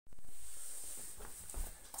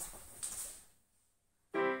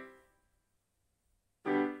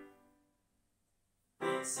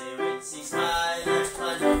wincy spider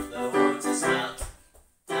climbed up the water spout.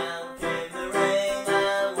 Down came the rain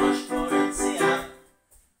and washed poor Incy out.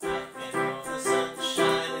 Out came all the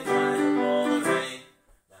sunshine and dried up all the rain.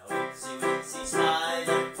 Now wincy, wincy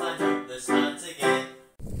spider climbed up the spout again.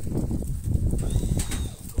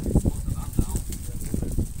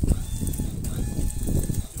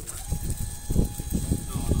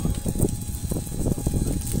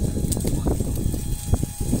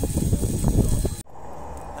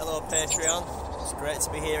 Patreon. It's great to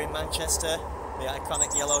be here in Manchester, the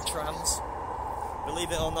iconic yellow trams.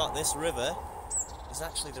 Believe it or not, this river is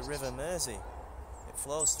actually the River Mersey. It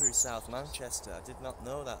flows through South Manchester. I did not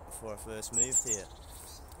know that before I first moved here.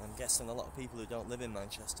 I'm guessing a lot of people who don't live in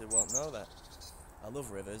Manchester won't know that. I love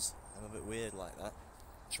rivers. I'm a bit weird like that.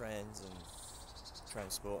 Trains and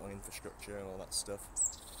transport and infrastructure and all that stuff.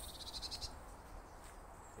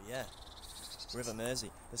 But yeah, River Mersey.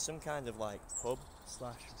 There's some kind of like pub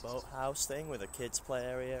 / boathouse thing with a kids play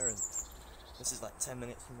area, and this is like 10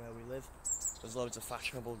 minutes from where we live. There's loads of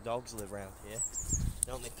fashionable dogs live around here,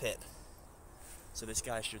 don't they, Pip? So this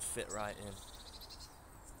guy should fit right in.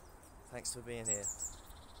 Thanks for being here.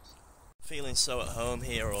 Feeling so at home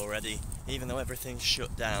here already, even though everything's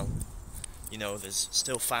shut down. You know, there's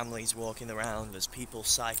still families walking around, there's people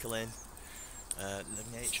cycling,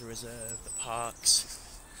 the nature reserve, the parks.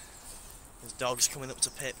 There's dogs coming up to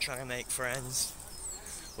Pip trying to make friends,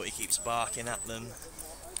 but he keeps barking at them.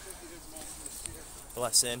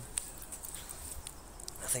 Bless him.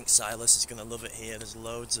 I think Silas is going to love it here. There's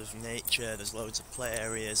loads of nature, there's loads of play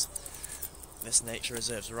areas. This nature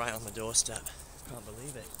reserve's right on the doorstep. Can't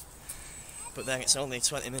believe it. But then it's only a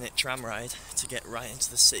 20-minute tram ride to get right into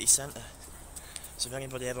the city centre. So if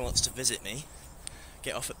anybody ever wants to visit me,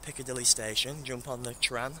 get off at Piccadilly Station, jump on the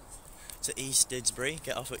tram to East Didsbury,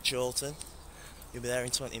 get off at Chorlton. You'll be there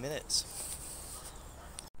in 20 minutes.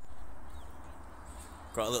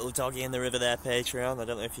 Got a little doggy in the river there, Patreon. I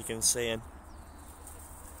don't know if you can see him.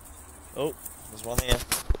 Oh, there's one here.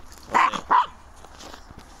 One here.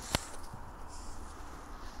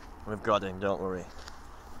 We've got him, don't worry.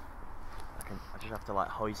 I just have to like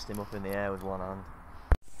hoist him up in the air with one hand.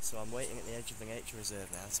 So I'm waiting at the edge of the nature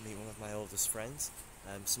reserve now to meet one of my oldest friends.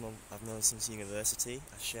 Someone I've known since university.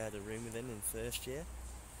 I shared a room with him in first year.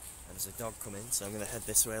 And there's a dog coming, so I'm going to head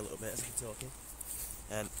this way a little bit as I'm talking.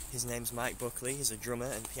 His name's Mike Buckley. He's a drummer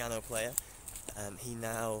and piano player. He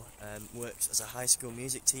now works as a high school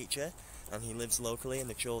music teacher, and he lives locally in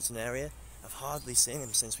the Chorlton area. I've hardly seen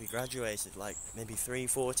him since we graduated, like maybe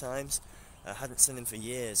 3-4 times. I hadn't seen him for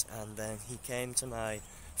years, and then he came to my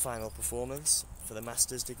final performance for the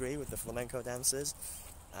master's degree with the flamenco dancers,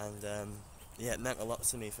 and yeah, it meant a lot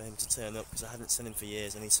to me for him to turn up because I hadn't seen him for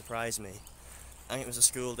years, and he surprised me. I think it was a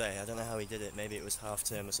school day. I don't know how he did it. Maybe it was half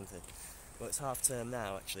term or something. Well, it's half term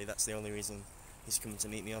now, actually. That's the only reason he's coming to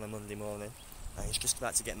meet me on a Monday morning. And he's just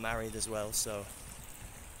about to get married as well, so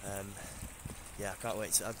yeah, I can't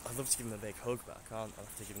wait to. I'd love to give him a big hug, but I can't. I'll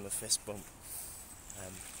have to give him a fist bump.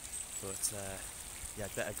 Yeah,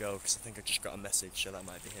 I'd better go because I think I just got a message, so that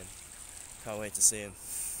might be him. Can't wait to see him.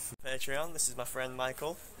 Patreon, this is my friend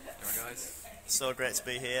Michael. Hi guys. So great to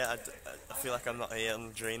be here. I feel like I'm not here,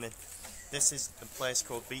 I'm dreaming. This is a place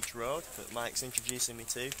called Beach Road that Mike's introducing me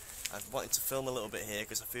to. I've wanted to film a little bit here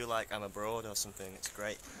because I feel like I'm abroad or something. It's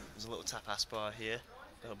great. There's a little tapas bar here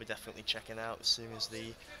that I'll be definitely checking out as soon as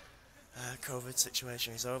the COVID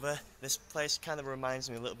situation is over. This place kind of reminds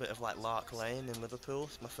me a little bit of like Lark Lane in Liverpool.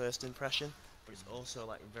 It's my first impression, but it's also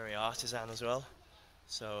like very artisan as well.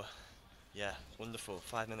 So yeah, wonderful.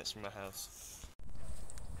 5 minutes from my house.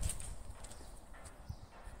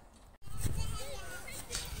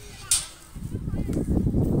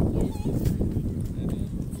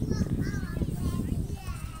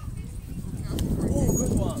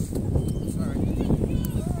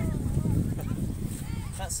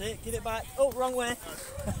 That's it, give it back. Oh, wrong way.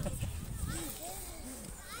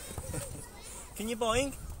 Can you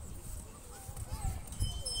boing?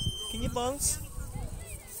 Can you bounce?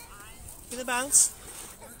 Give it a bounce.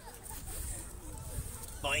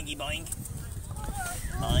 Boingy boing.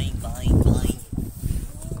 Boing, boing, boing.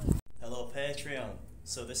 Hello Patreon.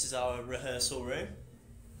 So this is our rehearsal room.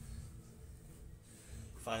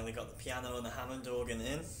 Finally got the piano and the Hammond organ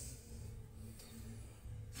in.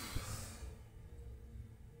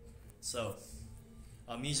 So,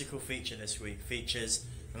 our musical feature this week features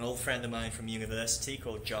an old friend of mine from university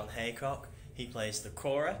called John Haycock. He plays the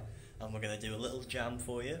Kora, and we're going to do a little jam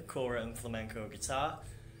for you, Kora and flamenco guitar.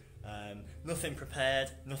 Nothing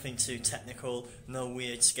prepared, nothing too technical, no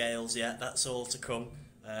weird scales yet, that's all to come.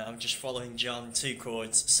 I'm just following John, 2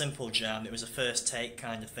 chords, simple jam. It was a first take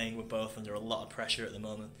kind of thing. We're both under a lot of pressure at the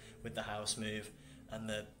moment with the house move and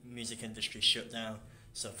the music industry shutdown.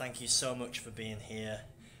 So thank you so much for being here.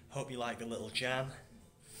 Hope you like the little jam.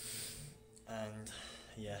 And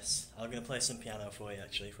yes, I'm going to play some piano for you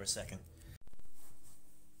actually for a second.